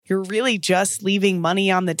you're really just leaving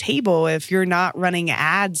money on the table if you're not running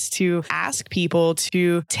ads to ask people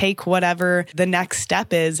to take whatever the next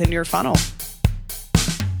step is in your funnel.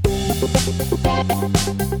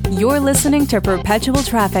 You're listening to Perpetual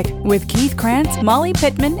Traffic with Keith Krantz, Molly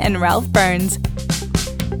Pittman, and Ralph Burns.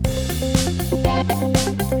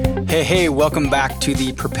 Hey, welcome back to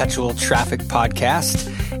the Perpetual Traffic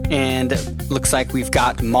podcast. And looks like we've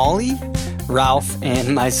got Molly, Ralph,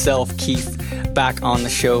 and myself, Keith, back on the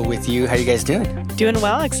show with you. How you guys doing? Doing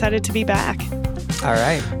well. Excited to be back. All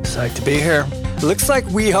right. Psyched to be here. Looks like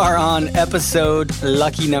we are on episode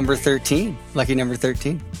lucky number 13. Lucky number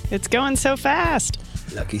 13. It's going so fast.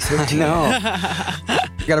 Lucky 13. I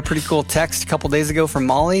know. Got a pretty cool text a couple days ago from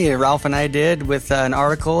Molly, Ralph and I did, with an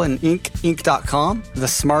article in Inc.com. The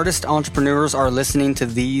smartest entrepreneurs are listening to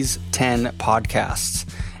these 10 podcasts.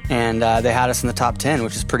 And they had us in the top 10,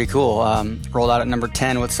 which is pretty cool. Rolled out at number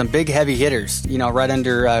 10 with some big heavy hitters, right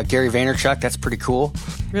under Gary Vaynerchuk. That's pretty cool.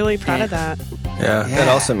 Really proud of that. Yeah, that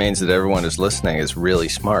also means that everyone who's listening is really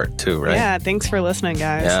smart too, right? Yeah, thanks for listening,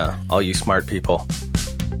 guys. Yeah, all you smart people.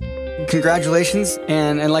 Congratulations.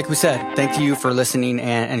 And like we said, thank you for listening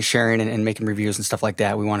and sharing and making reviews and stuff like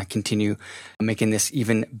that. We want to continue making this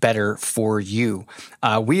even better for you.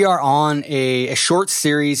 We are on a short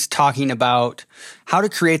series talking about how to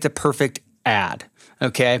create the perfect ad.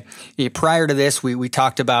 Okay. Prior to this, we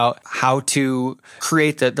talked about how to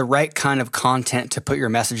create the right kind of content to put your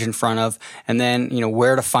message in front of, and then,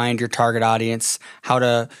 where to find your target audience, how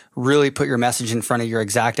to really put your message in front of your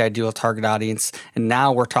exact ideal target audience. And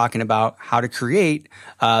now we're talking about how to create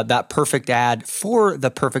that perfect ad for the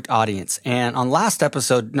perfect audience. And on last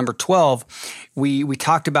episode, number 12, we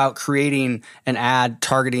talked about creating an ad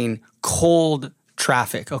targeting cold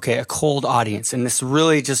traffic, okay, a cold audience. And this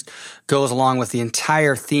really just goes along with the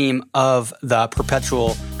entire theme of the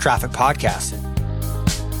Perpetual Traffic podcast.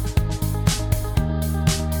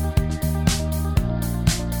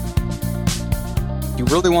 You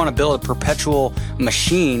really want to build a perpetual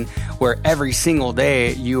machine where every single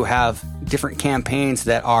day you have different campaigns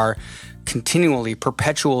that are continually,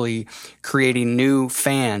 perpetually creating new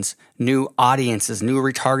fans, new audiences, new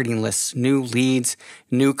retargeting lists, new leads,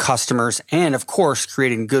 new customers, and of course,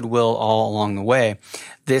 creating goodwill all along the way.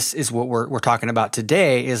 This is what we're talking about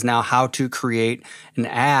today, is now how to create an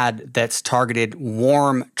ad that's targeted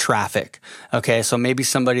warm traffic. Okay, so maybe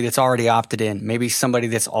somebody that's already opted in, maybe somebody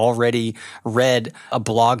that's already read a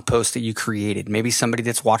blog post that you created, maybe somebody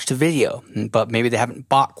that's watched a video, but maybe they haven't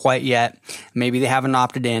bought quite yet, maybe they haven't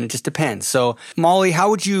opted in, it just depends. So Molly, how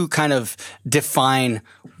would you kind of define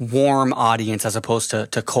warm audience as opposed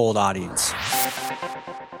to cold audience?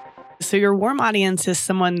 So your warm audience is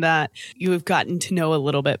someone that you have gotten to know a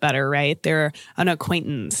little bit better, right? They're an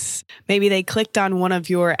acquaintance. Maybe they clicked on one of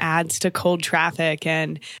your ads to cold traffic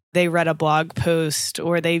and they read a blog post,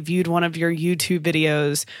 or they viewed one of your YouTube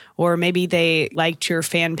videos, or maybe they liked your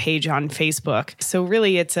fan page on Facebook. So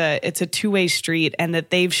really it's a two-way street, and that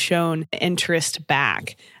they've shown interest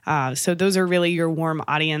back. So those are really your warm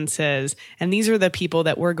audiences. And these are the people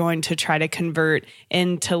that we're going to try to convert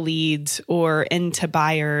into leads or into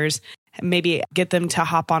buyers. Maybe get them to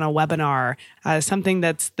hop on a webinar, something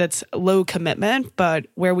that's low commitment, but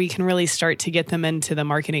where we can really start to get them into the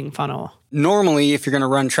marketing funnel. Normally, if you're going to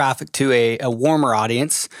run traffic to a warmer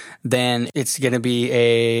audience, then it's going to be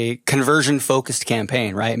a conversion-focused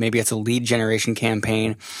campaign, right? Maybe it's a lead generation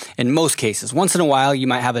campaign in most cases. Once in a while, you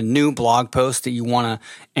might have a new blog post that you want to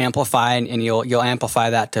amplify, and you'll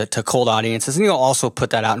amplify that to cold audiences, and you'll also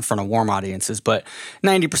put that out in front of warm audiences. But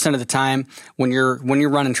 90% of the time, when you're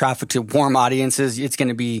running traffic to warm audiences, it's going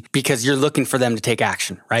to be because you're looking for them to take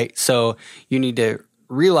action, right? So you need to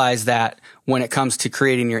realize that when it comes to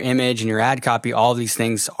creating your image and your ad copy, all these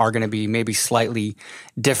things are going to be maybe slightly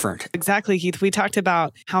different. Exactly, Keith. We talked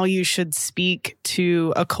about how you should speak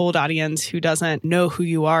to a cold audience who doesn't know who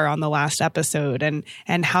you are on the last episode,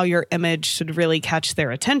 and how your image should really catch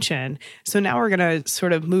their attention. So now we're going to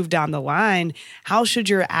sort of move down the line. How should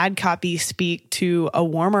your ad copy speak to a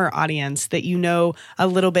warmer audience that you know a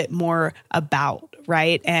little bit more about,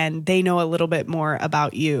 right? And they know a little bit more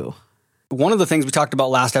about you? One of the things we talked about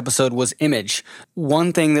last episode was image.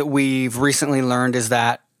 One thing that we've recently learned is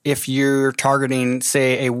that if you're targeting,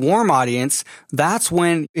 say, a warm audience, that's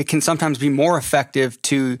when it can sometimes be more effective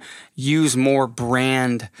to use more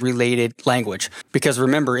brand related language. Because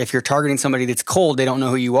remember, if you're targeting somebody that's cold, they don't know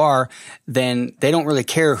who you are, then they don't really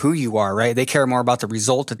care who you are, right? They care more about the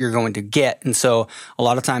result that you're going to get. And so a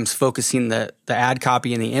lot of times focusing the ad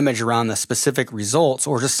copy and the image around the specific results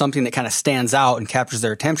or just something that kind of stands out and captures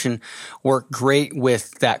their attention work great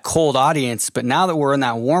with that cold audience. But now that we're in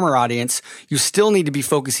that warmer audience, you still need to be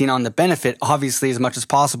focusing on the benefit, obviously, as much as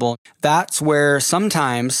possible. That's where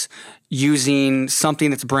sometimes using something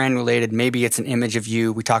that's brand related, maybe it's an image of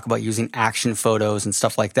you. We talk about using action photos and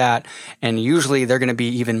stuff like that. And usually they're going to be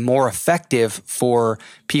even more effective for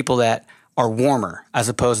people that are warmer as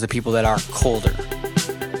opposed to people that are colder.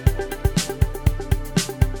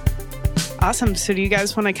 Awesome. So do you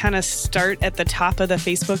guys want to kind of start at the top of the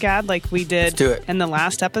Facebook ad like we did in the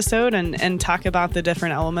last episode and talk about the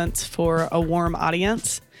different elements for a warm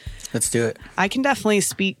audience? Let's do it. I can definitely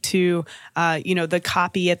speak to, the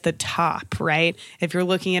copy at the top, right? If you're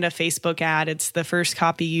looking at a Facebook ad, it's the first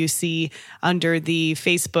copy you see under the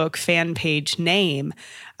Facebook fan page name.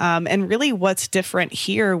 And really what's different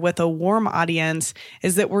here with a warm audience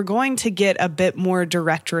is that we're going to get a bit more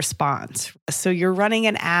direct response. So you're running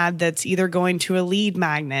an ad that's either going to a lead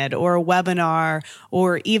magnet or a webinar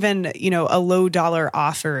or even, a low dollar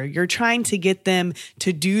offer. You're trying to get them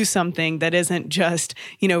to do something that isn't just,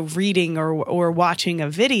 reading or watching a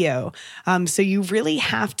video. So you really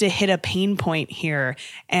have to hit a pain point here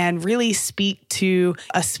and really speak to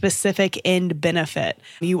a specific end benefit.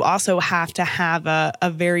 You also have to have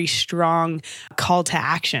a very strong call to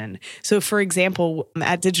action. So for example,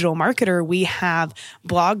 at Digital Marketer, we have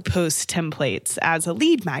blog post templates as a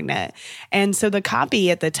lead magnet. And so the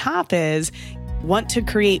copy at the top is, want to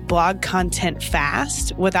create blog content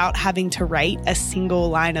fast without having to write a single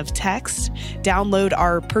line of text? Download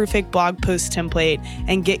our perfect blog post template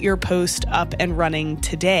and get your post up and running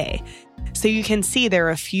today. So you can see there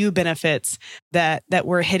are a few benefits that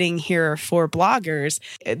we're hitting here for bloggers.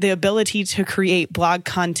 The ability to create blog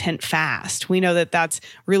content fast. We know that that's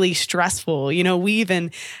really stressful. We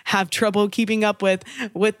even have trouble keeping up with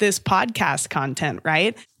this podcast content,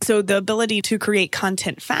 right? So the ability to create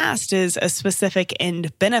content fast is a specific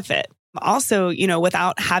end benefit. Also,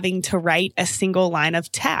 without having to write a single line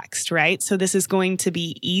of text, right? So this is going to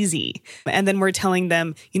be easy. And then we're telling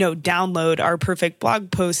them, download our perfect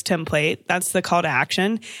blog post template. That's the call to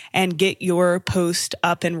action, and get your post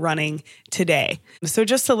up and running today. So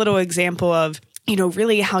just a little example of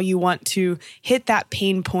really how you want to hit that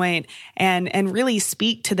pain point and really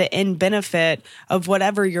speak to the end benefit of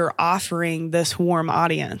whatever you're offering this warm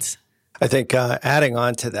audience. I think adding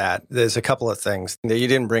on to that, there's a couple of things that you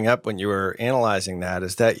didn't bring up when you were analyzing that,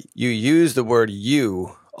 is that you use the word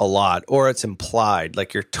you a lot, or it's implied,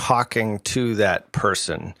 like you're talking to that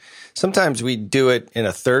person. Sometimes we do it in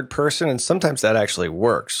a third person, and sometimes that actually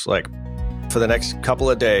works. Like, for the next couple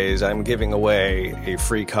of days, I'm giving away a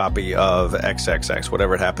free copy of XXX,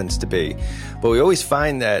 whatever it happens to be. But we always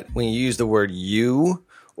find that when you use the word you,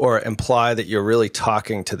 or imply that you're really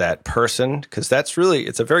talking to that person, because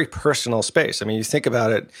it's a very personal space. I mean, you think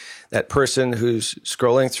about it, that person who's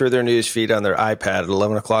scrolling through their news feed on their iPad at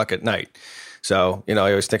 11 o'clock at night. So, I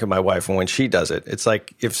always think of my wife, and when she does it, it's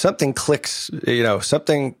like if something clicks,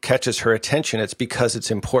 something catches her attention, it's because it's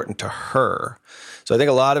important to her. So I think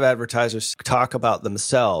a lot of advertisers talk about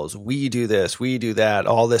themselves. We do this, we do that,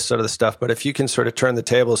 all this sort of stuff. But if you can sort of turn the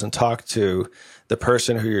tables and talk to the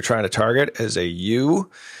person who you're trying to target as a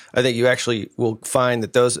you, I think you actually will find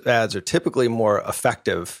that those ads are typically more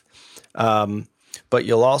effective. But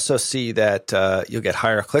you'll also see that you'll get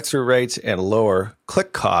higher click-through rates and lower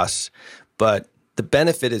click costs. But the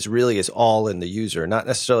benefit is all in the user, not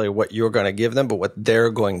necessarily what you're going to give them, but what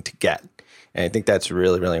they're going to get. And I think that's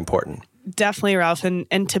really, really important. Definitely, Ralph. And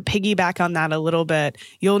to piggyback on that a little bit,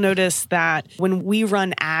 you'll notice that when we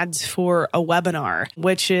run ads for a webinar,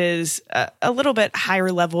 which is a little bit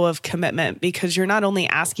higher level of commitment, because you're not only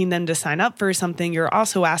asking them to sign up for something, you're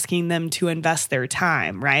also asking them to invest their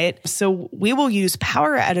time, right? So we will use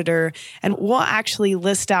Power Editor, and we'll actually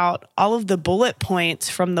list out all of the bullet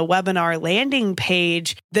points from the webinar landing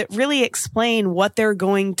page that really explain what they're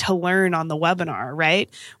going to learn on the webinar, right?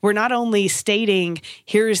 We're not only stating,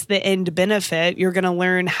 here's the end benefit, you're going to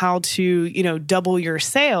learn how to, double your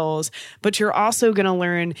sales, but you're also going to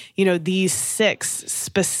learn, these 6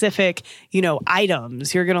 specific,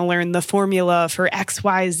 items. You're going to learn the formula for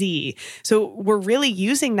XYZ. So we're really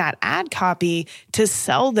using that ad copy to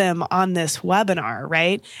sell them on this webinar,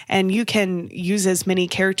 right? And you can use as many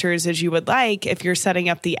characters as you would like if you're setting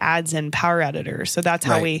up the ads in Power Editor. So that's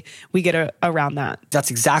how we get around that.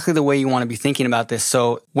 That's exactly the way you want to be thinking about this.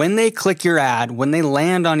 So when they click your ad, when they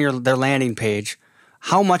land on their landing page,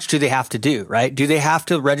 how much do they have to do, right? Do they have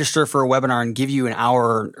to register for a webinar and give you an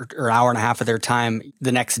hour or hour and a half of their time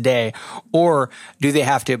the next day? Or do they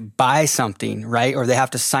have to buy something, right? Or they have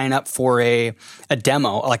to sign up for a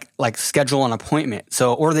demo, like schedule an appointment.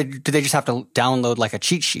 So, or do they just have to download like a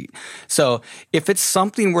cheat sheet? So if it's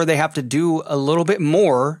something where they have to do a little bit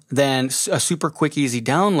more than a super quick, easy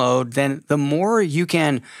download, then the more you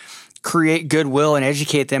can create goodwill and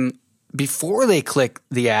educate them before they click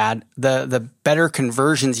the ad, the better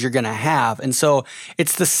conversions you're going to have. And so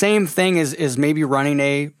it's the same thing as maybe running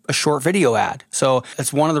a short video ad. So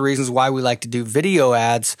that's one of the reasons why we like to do video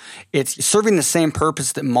ads. It's serving the same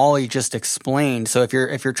purpose that Molly just explained. So if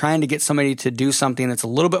you're trying to get somebody to do something that's a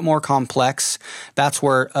little bit more complex, that's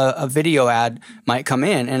where a video ad might come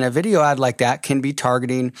in. And a video ad like that can be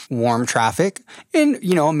targeting warm traffic. And,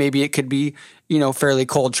 maybe it could be fairly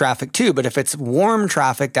cold traffic too. But if it's warm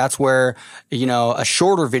traffic, that's where, a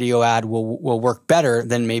shorter video ad will work better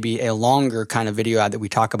than maybe a longer kind of video ad that we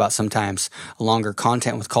talk about sometimes, a longer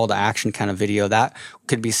content with call to action kind of video. That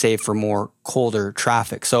could be saved for more colder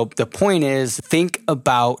traffic. So the point is, think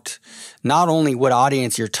about not only what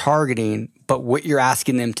audience you're targeting, but what you're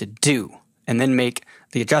asking them to do, and then make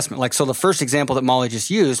the adjustment. So the first example that Molly just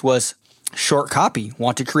used was short copy.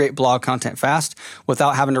 Want to create blog content fast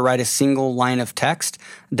without having to write a single line of text?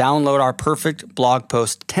 Download our perfect blog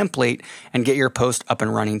post template and get your post up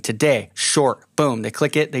and running today. Short, boom, they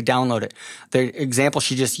click it, they download it. The example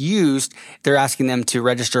she just used, they're asking them to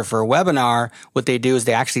register for a webinar. What they do is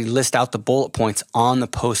they actually list out the bullet points on the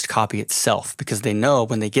post copy itself, because they know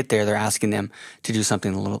when they get there, they're asking them to do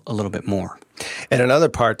something a little bit more. And another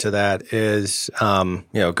part to that is,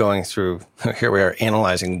 going through, here we are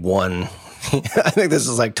analyzing one. I think this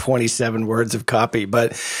is like 27 words of copy,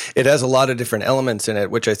 but it has a lot of different elements in it,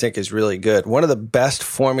 which I think is really good. One of the best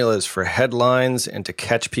formulas for headlines and to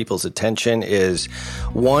catch people's attention is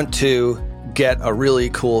want to get a really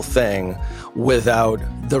cool thing without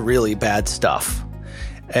the really bad stuff.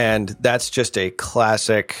 And that's just a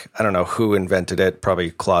classic, I don't know who invented it,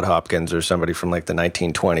 probably Claude Hopkins or somebody from like the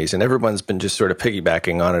 1920s. And everyone's been just sort of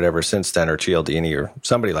piggybacking on it ever since then, or Cialdini or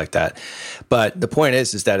somebody like that. But the point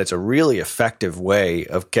is that it's a really effective way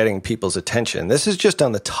of getting people's attention. This is just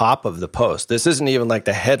on the top of the post. This isn't even like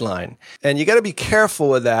the headline. And you got to be careful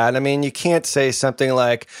with that. I mean, you can't say something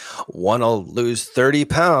like, want to lose 30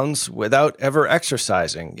 pounds without ever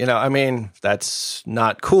exercising. That's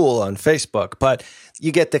not cool on Facebook. But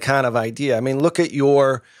you get the kind of idea. I mean, look at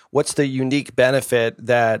what's the unique benefit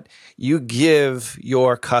that you give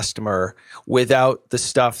your customer without the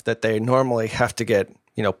stuff that they normally have to get,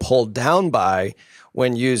 pulled down by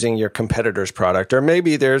when using your competitor's product, or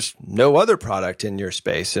maybe there's no other product in your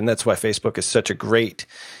space. And that's why Facebook is such a great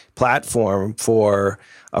platform for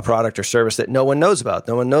a product or service that no one knows about.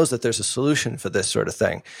 No one knows that there's a solution for this sort of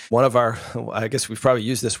thing. One of I guess we've probably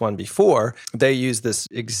used this one before, they use this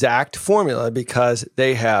exact formula because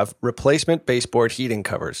they have replacement baseboard heating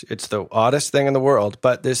covers. It's the oddest thing in the world,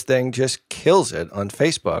 but this thing just kills it on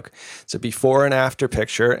Facebook. It's a before and after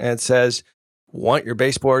picture, and it says, want your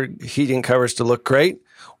baseboard heating covers to look great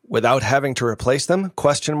without having to replace them? ?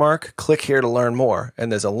 Click here to learn more. And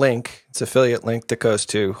there's a link, it's an affiliate link that goes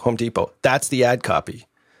to Home Depot. That's the ad copy.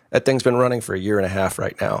 That thing's been running for a year and a half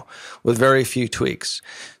right now with very few tweaks.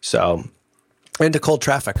 So, into cold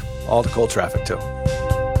traffic, all the cold traffic too.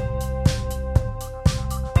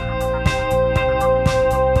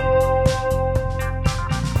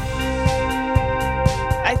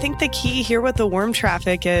 I think the key here with the warm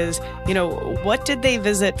traffic is, what did they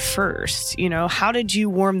visit first? How did you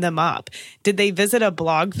warm them up? Did they visit a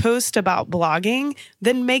blog post about blogging?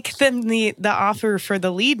 Then make them the offer for the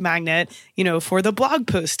lead magnet, for the blog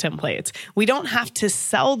post templates. We don't have to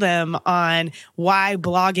sell them on why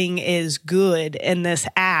blogging is good in this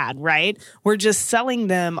ad, right? We're just selling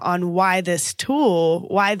them on why this tool,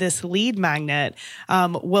 why this lead magnet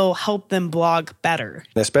will help them blog better.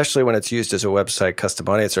 Especially when it's used as a website custom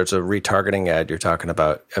audience, or it's a retargeting ad you're talking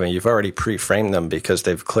about. I mean, you've already pre-framed them because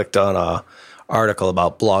they've clicked on a article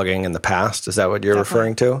about blogging in the past. Is that what you're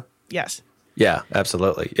referring to? Yes. Yeah,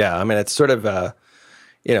 absolutely. Yeah. I mean, it's sort of,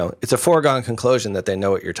 it's a foregone conclusion that they know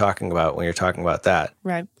what you're talking about when you're talking about that.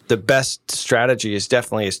 Right. The best strategy is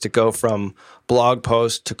to go from blog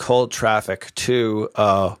post to cold traffic to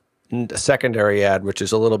a secondary ad, which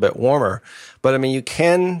is a little bit warmer. But I mean, you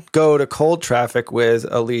can go to cold traffic with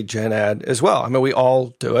a lead gen ad as well. I mean, we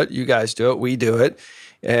all do it. You guys do it. We do it.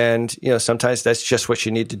 And, sometimes that's just what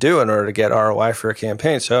you need to do in order to get ROI for a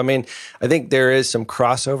campaign. So, I mean, I think there is some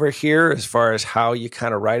crossover here as far as how you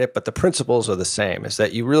kind of write it, but the principles are the same, is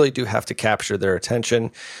that you really do have to capture their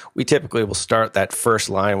attention. We typically will start that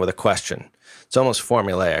first line with a question. It's almost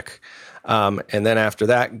formulaic. And then after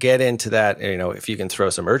that, get into that, if you can throw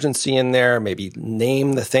some urgency in there, maybe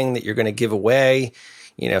name the thing that you're going to give away,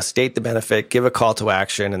 state the benefit, give a call to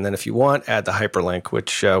action. And then if you want, add the hyperlink,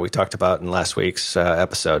 which we talked about in last week's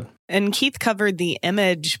episode. And Keith covered the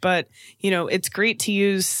image, but, it's great to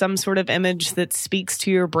use some sort of image that speaks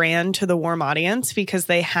to your brand, to the warm audience, because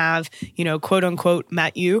they have, quote unquote,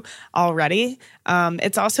 met you already.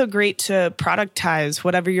 It's also great to productize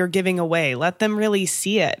whatever you're giving away. Let them really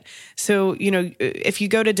see it. So, if you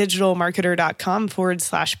go to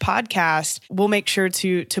digitalmarketer.com/podcast, we'll make sure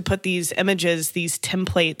to put these images, these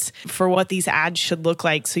templates for what these ads should look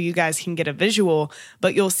like so you guys can get a visual.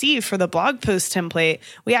 But you'll see for the blog post template,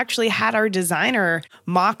 we actually had our designer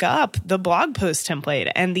mock up the blog post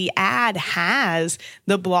template, and the ad has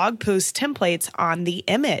the blog post templates on the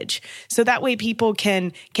image. So that way people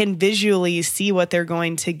can visually see what they're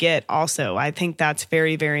going to get also. I think that's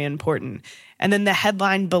very, very important. And then the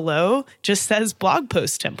headline below just says blog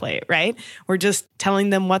post template, right? We're just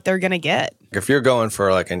telling them what they're going to get. If you're going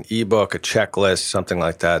for like an ebook, a checklist, something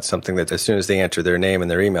like that, something that as soon as they enter their name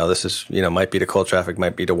and their email, this is, might be to cold traffic,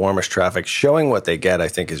 might be to warmish traffic, showing what they get, I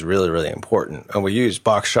think is really, really important. And we use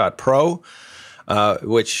Boxshot Pro,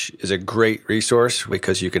 which is a great resource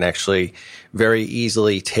because you can actually very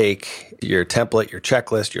easily take your template, your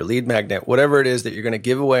checklist, your lead magnet, whatever it is that you're going to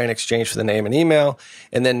give away in exchange for the name and email,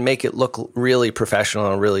 and then make it look really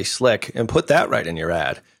professional and really slick and put that right in your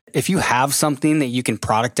ad. If you have something that you can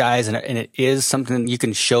productize and it is something that you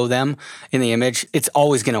can show them in the image, it's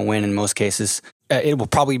always going to win in most cases. It will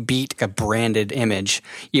probably beat a branded image,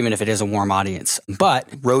 even if it is a warm audience. But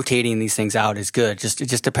rotating these things out is good. It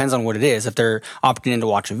just depends on what it is. If they're opting in to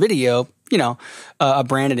watch a video, a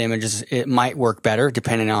branded image it might work better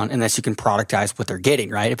depending on, unless you can productize what they're getting,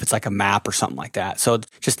 right? If it's like a map or something like that. So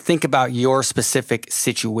just think about your specific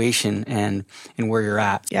situation and where you're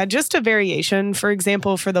at. Yeah, just a variation. For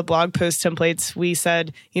example, for the blog post templates, we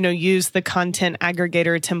said, use the content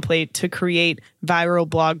aggregator template to create viral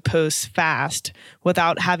blog posts fast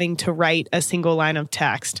without having to write a single line of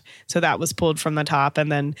text. So that was pulled from the top, and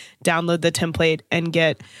then download the template and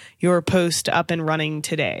get your post up and running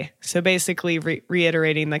today. So basically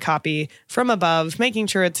reiterating the copy from above, making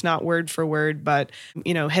sure it's not word for word, but,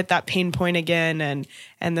 hit that pain point again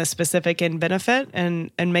and the specific end benefit and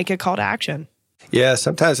make a call to action. Yeah,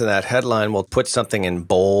 sometimes in that headline, we'll put something in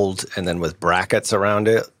bold and then with brackets around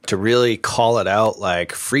it to really call it out,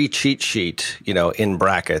 like free cheat sheet, in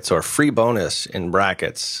brackets, or free bonus in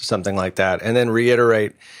brackets, something like that. And then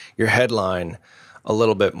reiterate your headline a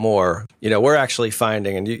little bit more. We're actually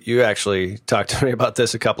finding, and you actually talked to me about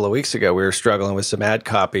this a couple of weeks ago, we were struggling with some ad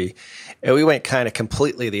copy, and we went kind of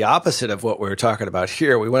completely the opposite of what we were talking about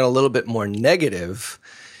here. We went a little bit more negative,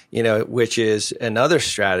 which is another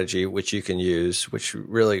strategy which you can use, which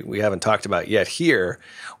really we haven't talked about yet here,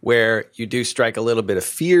 where you do strike a little bit of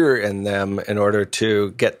fear in them in order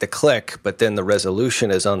to get the click, but then the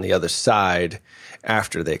resolution is on the other side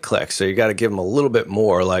after they click. So you got to give them a little bit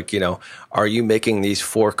more, like, are you making these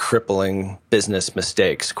 4 crippling business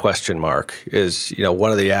mistakes? ? Is,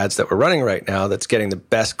 one of the ads that we're running right now that's getting the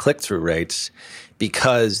best click-through rates,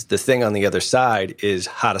 because the thing on the other side is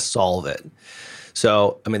how to solve it.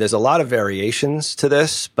 So, there's a lot of variations to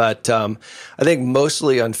this, but I think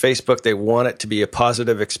mostly on Facebook, they want it to be a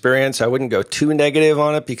positive experience. I wouldn't go too negative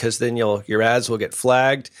on it, because then your ads will get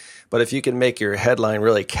flagged. But if you can make your headline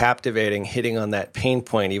really captivating, hitting on that pain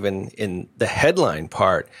point, even in the headline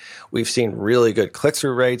part, we've seen really good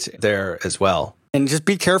click-through rates there as well. And just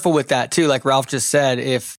be careful with that too. Like Ralph just said,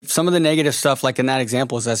 if some of the negative stuff, like in that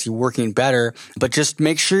example, is actually working better, but just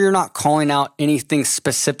make sure you're not calling out anything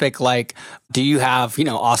specific. Like, do you have,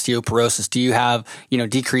 osteoporosis? Do you have,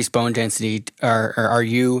 decreased bone density? Or are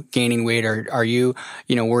you gaining weight? Or are you,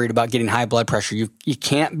 worried about getting high blood pressure? You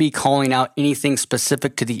can't be calling out anything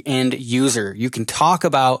specific to the end user. You can talk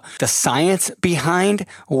about the science behind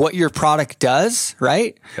what your product does,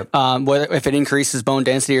 right? Yep. Whether if it increases bone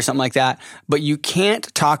density or something like that, but you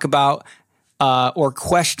can't talk about or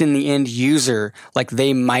question the end user like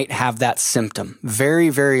they might have that symptom. Very,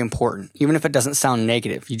 very important. Even if it doesn't sound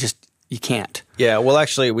negative, you can't. Yeah, well,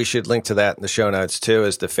 actually, we should link to that in the show notes too,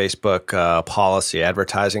 is the Facebook policy,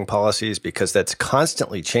 advertising policies, because that's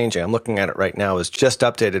constantly changing. I'm looking at it right now. It was just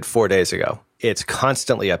updated 4 days ago. It's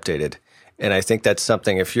constantly updated. And I think that's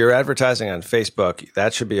something, if you're advertising on Facebook,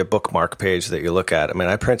 that should be a bookmark page that you look at.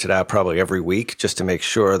 I print it out probably every week just to make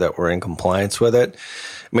sure that we're in compliance with it.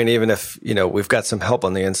 Even if, we've got some help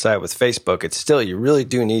on the inside with Facebook, it's still, you really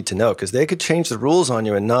do need to know, because they could change the rules on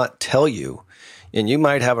you and not tell you. And you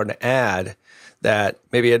might have an ad that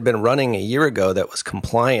maybe had been running a year ago that was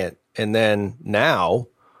compliant, And then now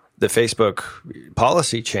the Facebook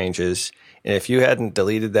policy changes. And if you hadn't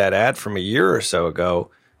deleted that ad from a year or so ago,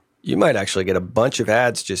 you might actually get a bunch of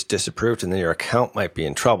ads just disapproved, and then your account might be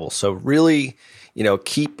in trouble. So really,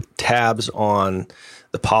 keep tabs on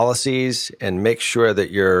the policies and make sure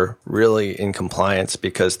that you're really in compliance,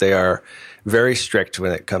 because they are very strict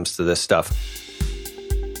when it comes to this stuff.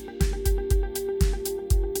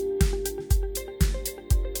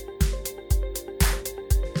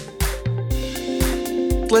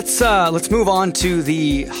 Let's move on to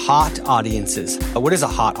the hot audiences. What is a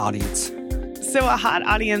hot audience? So a hot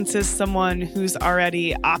audience is someone who's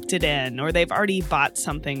already opted in, or they've already bought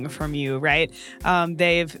something from you, right?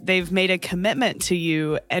 They've made a commitment to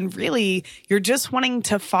you, and really you're just wanting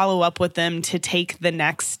to follow up with them to take the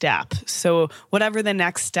next step. So whatever the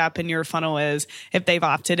next step in your funnel is, if they've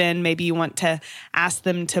opted in, maybe you want to ask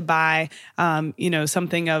them to buy,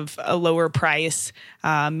 something of a lower price.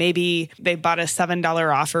 Maybe they bought a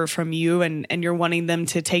 $7 offer from you, and you're wanting them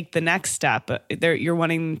to take the next step. You're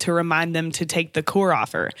wanting to remind them to take the core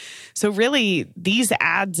offer. So really, these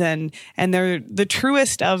ads and they're the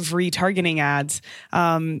truest of retargeting ads.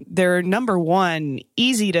 They're number one,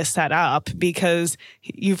 easy to set up because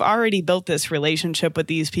you've already built this relationship with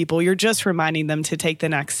these people. You're just reminding them to take the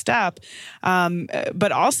next step.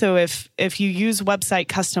 But also, if you use website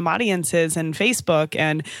custom audiences in Facebook,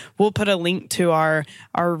 and we'll put a link to our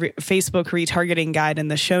Facebook retargeting guide in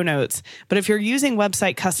the show notes. But if you're using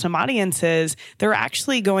website custom audiences, they're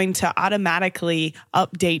actually going to automatically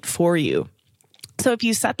update for you. So if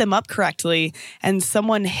you set them up correctly and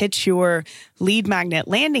someone hits your lead magnet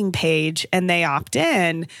landing page and they opt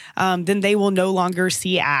in, then they will no longer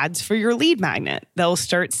see ads for your lead magnet. They'll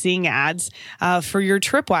start seeing ads for your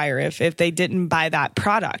tripwire if they didn't buy that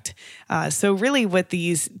product. So really with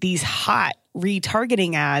these hot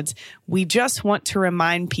retargeting ads, we just want to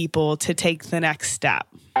remind people to take the next step.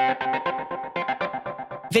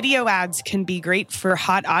 Video ads can be great for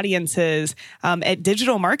hot audiences. At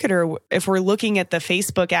Digital Marketer, if we're looking at the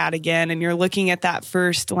Facebook ad again, and you're looking at that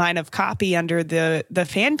first line of copy under the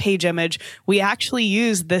fan page image, we actually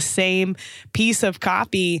use the same piece of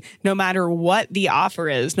copy no matter what the offer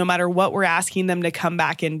is, no matter what we're asking them to come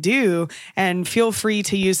back and do. And feel free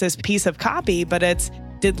to use this piece of copy, but it's,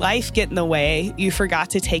 did life get in the way? You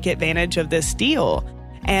forgot to take advantage of this deal.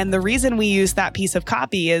 And the reason we use that piece of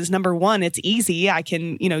copy is, number one, it's easy. I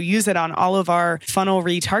can, use it on all of our funnel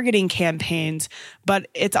retargeting campaigns, but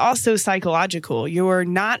it's also psychological. You're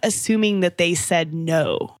not assuming that they said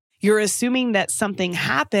no. You're assuming that something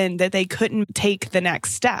happened that they couldn't take the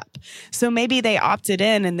next step. So maybe they opted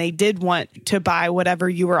in and they did want to buy whatever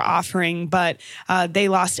you were offering, but they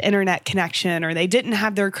lost internet connection, or they didn't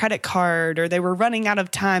have their credit card, or they were running out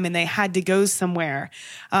of time and they had to go somewhere.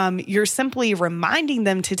 You're simply reminding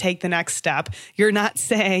them to take the next step. You're not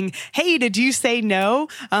saying, hey, did you say no?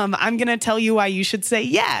 I'm going to tell you why you should say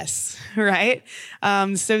yes, right?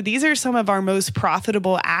 So these are some of our most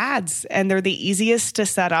profitable ads, and they're the easiest to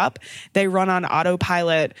set up. They run on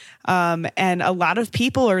autopilot. And a lot of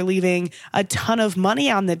people are leaving a ton of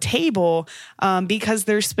money on the table because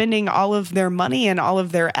they're spending all of their money and all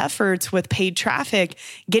of their efforts with paid traffic,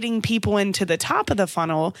 getting people into the top of the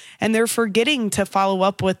funnel, and they're forgetting to follow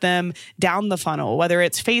up with them down the funnel, whether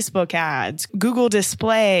it's Facebook ads, Google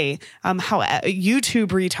display, YouTube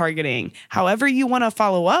retargeting. However you want to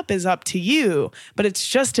follow up is up to you, but it's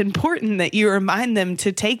just important that you remind them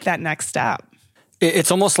to take that next step.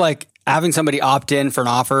 It's almost like having somebody opt in for an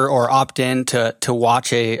offer, or opt in to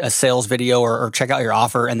watch a sales video or check out your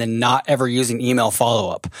offer, and then not ever using email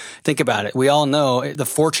follow-up. Think about it. We all know the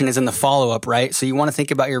fortune is in the follow-up, right? So you want to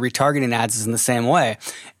think about your retargeting ads in the same way.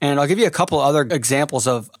 And I'll give you a couple other examples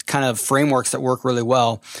of kind of frameworks that work really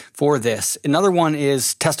well for this. Another one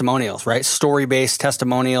is testimonials, right? Story-based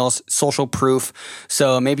testimonials, social proof.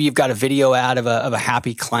 So maybe you've got a video ad of a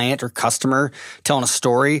happy client or customer telling a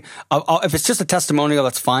story. If it's just a testimonial,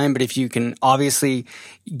 that's fine. But if you can obviously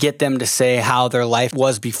get them to say how their life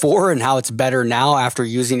was before and how it's better now after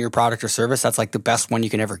using your product or service, that's like the best one you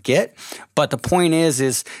can ever get. But the point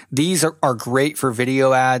is these are great for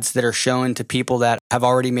video ads that are shown to people that have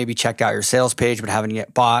already maybe checked out your sales page but haven't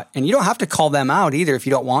yet bought. And you don't have to call them out either if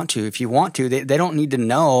you don't want to. If you want to, they don't need to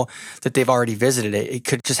know that they've already visited it. It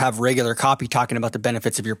could just have regular copy talking about the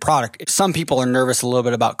benefits of your product. Some people are nervous a little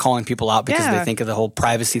bit about calling people out because they think of the whole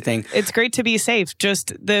privacy thing. It's great to be safe.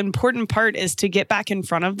 Just the important part is to get back in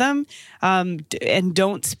front of them and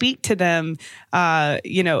don't speak to them,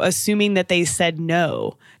 assuming that they said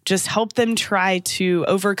no. just help them try to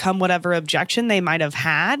overcome whatever objection they might have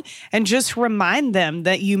had, and just remind them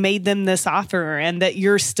that you made them this offer and that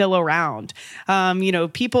you're still around.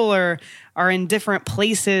 People are in different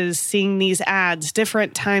places seeing these ads,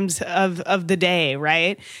 different times of the day,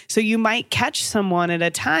 right? So you might catch someone at a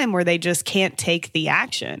time where they just can't take the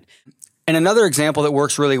action. And another example that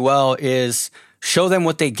works really well is show them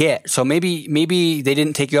what they get. So maybe they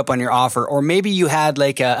didn't take you up on your offer, or maybe you had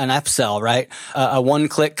like an upsell, right? A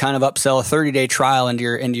one-click kind of upsell, a 30-day trial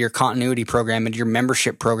into your continuity program, into your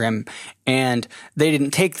membership program, and they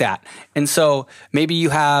didn't take that. And so maybe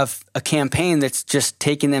you have a campaign that's just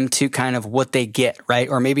taking them to kind of what they get, right?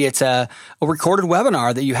 Or maybe it's a recorded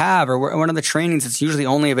webinar that you have, or one of the trainings that's usually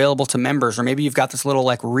only available to members. Or maybe you've got this little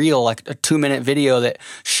like reel, like a 2-minute video that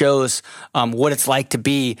shows what it's like to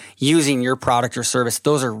be using your product or service.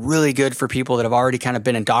 Those are really good for people that have already kind of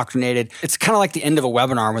been indoctrinated. It's kind of like the end of a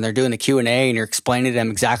webinar when they're doing the Q&A and you're explaining to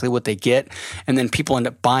them exactly what they get. And then people end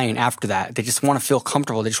up buying after that. They just want to feel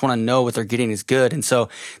comfortable. They just want to know what they're getting is good. And so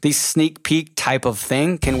these sneak peek type of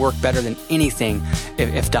thing can work better than anything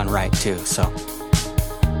if done right too. So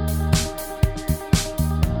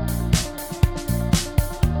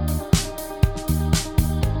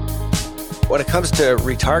when it comes to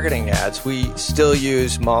retargeting ads, we still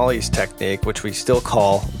use Molly's technique, which we still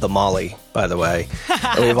call the Molly, by the way.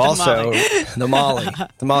 And we've also the Molly.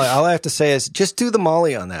 All I have to say is just do the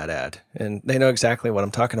Molly on that ad, and they know exactly what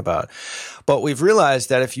I'm talking about. But we've realized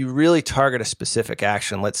that if you really target a specific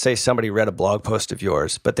action, let's say somebody read a blog post of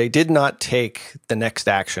yours, but they did not take the next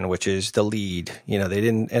action, which is the lead. They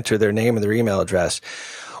didn't enter their name and their email address.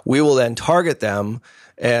 We will then target them,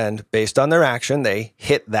 and based on their action, they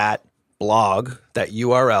hit that blog, that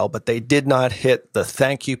URL, but they did not hit the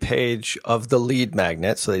thank you page of the lead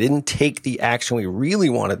magnet. So they didn't take the action we really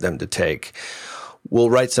wanted them to take.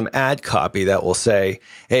 We'll write some ad copy that will say,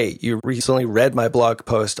 hey, you recently read my blog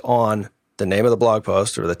post on the name of the blog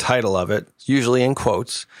post or the title of it, usually in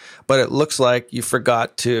quotes, but it looks like you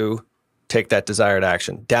forgot to take that desired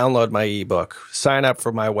action. Download my ebook, sign up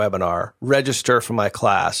for my webinar, register for my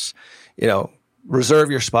class, reserve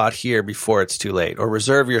your spot here before it's too late, or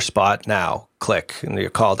reserve your spot now, click, and your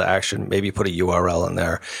call to action, maybe put a URL in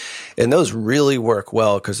there. And those really work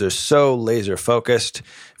well because they're so laser focused.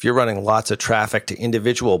 If you're running lots of traffic to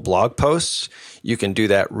individual blog posts, you can do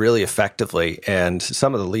that really effectively. And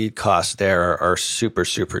some of the lead costs there are super,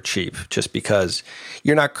 super cheap just because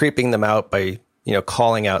you're not creeping them out by,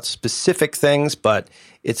 calling out specific things, but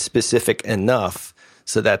it's specific enough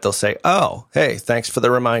so that they'll say, oh, hey, thanks for the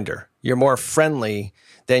reminder. You're more friendly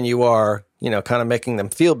than you are, kind of making them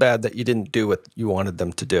feel bad that you didn't do what you wanted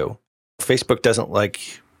them to do. Facebook doesn't like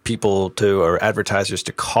people or advertisers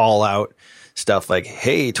to call out stuff like,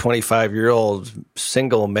 hey, 25-year-old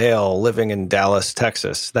single male living in Dallas,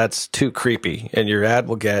 Texas. That's too creepy. And your ad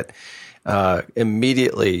will get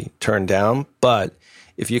immediately turned down. But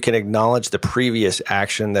if you can acknowledge the previous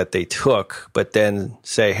action that they took, but then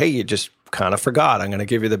say, hey, you just kind of forgot, I'm going to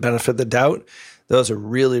give you the benefit of the doubt. Those are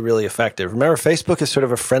really, really effective. Remember, Facebook is sort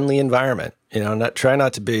of a friendly environment. Try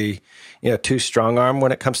not to be, too strong-armed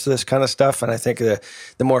when it comes to this kind of stuff. And I think the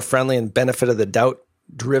more friendly and benefit of the doubt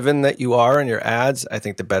driven that you are in your ads, I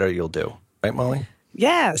think the better you'll do. Right, Molly?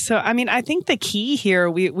 Yeah. So, I think the key here,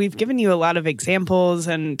 we've given you a lot of examples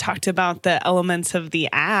and talked about the elements of the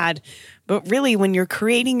ad. But really, when you're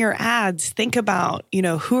creating your ads, think about,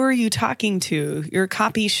 who are you talking to? Your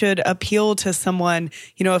copy should appeal to someone,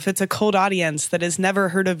 if it's a cold audience that has never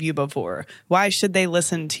heard of you before. Why should they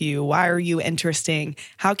listen to you? Why are you interesting?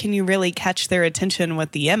 How can you really catch their attention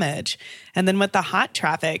with the image? And then with the hot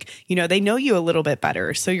traffic, they know you a little bit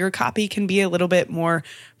better. So your copy can be a little bit more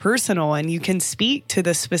personal and you can speak to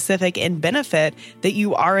the specific end benefit that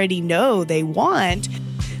you already know they want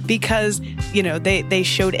because, they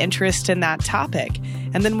showed interest in that topic.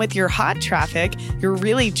 And then with your hot traffic, you're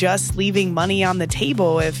really just leaving money on the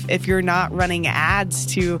table if you're not running ads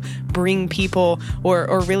to bring people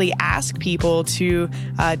or really ask people to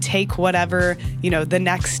take whatever, the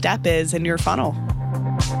next step is in your funnel.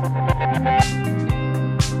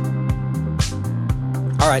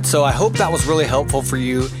 All right, so I hope that was really helpful for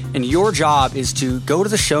you. And your job is to go to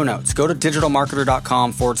the show notes, go to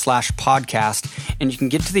digitalmarketer.com/podcast, and you can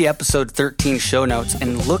get to the episode 13 show notes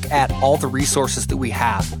and look at all the resources that we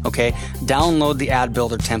have, okay? Download the ad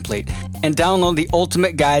builder template. and download the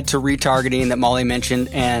ultimate guide to retargeting that Molly mentioned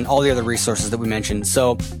and all the other resources that we mentioned.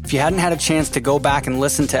 So if you hadn't had a chance to go back and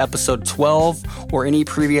listen to episode 12 or any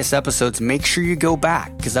previous episodes, make sure you go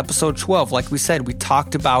back, because episode 12, like we said, we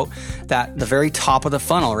talked about that, the very top of the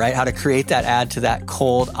funnel, right? How to create that ad to that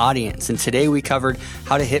cold audience. And today we covered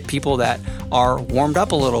how to hit people that are warmed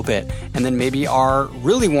up a little bit and then maybe are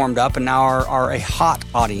really warmed up and now are a hot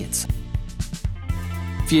audience.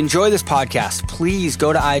 If you enjoy this podcast, please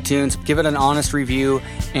go to iTunes, give it an honest review.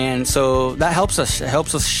 And so that helps us. It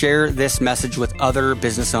helps us share this message with other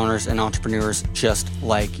business owners and entrepreneurs just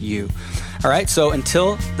like you. All right. So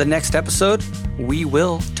until the next episode, we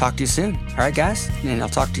will talk to you soon. All right, guys. And I'll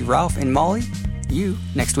talk to you, Ralph and Molly, you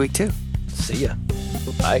next week too. See ya.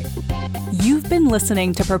 Bye. You've been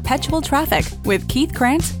listening to Perpetual Traffic with Keith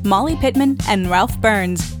Krantz, Molly Pittman, and Ralph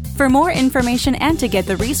Burns. For more information and to get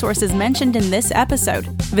the resources mentioned in this episode,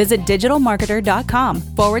 visit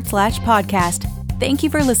digitalmarketer.com/podcast. Thank you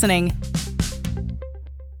for listening.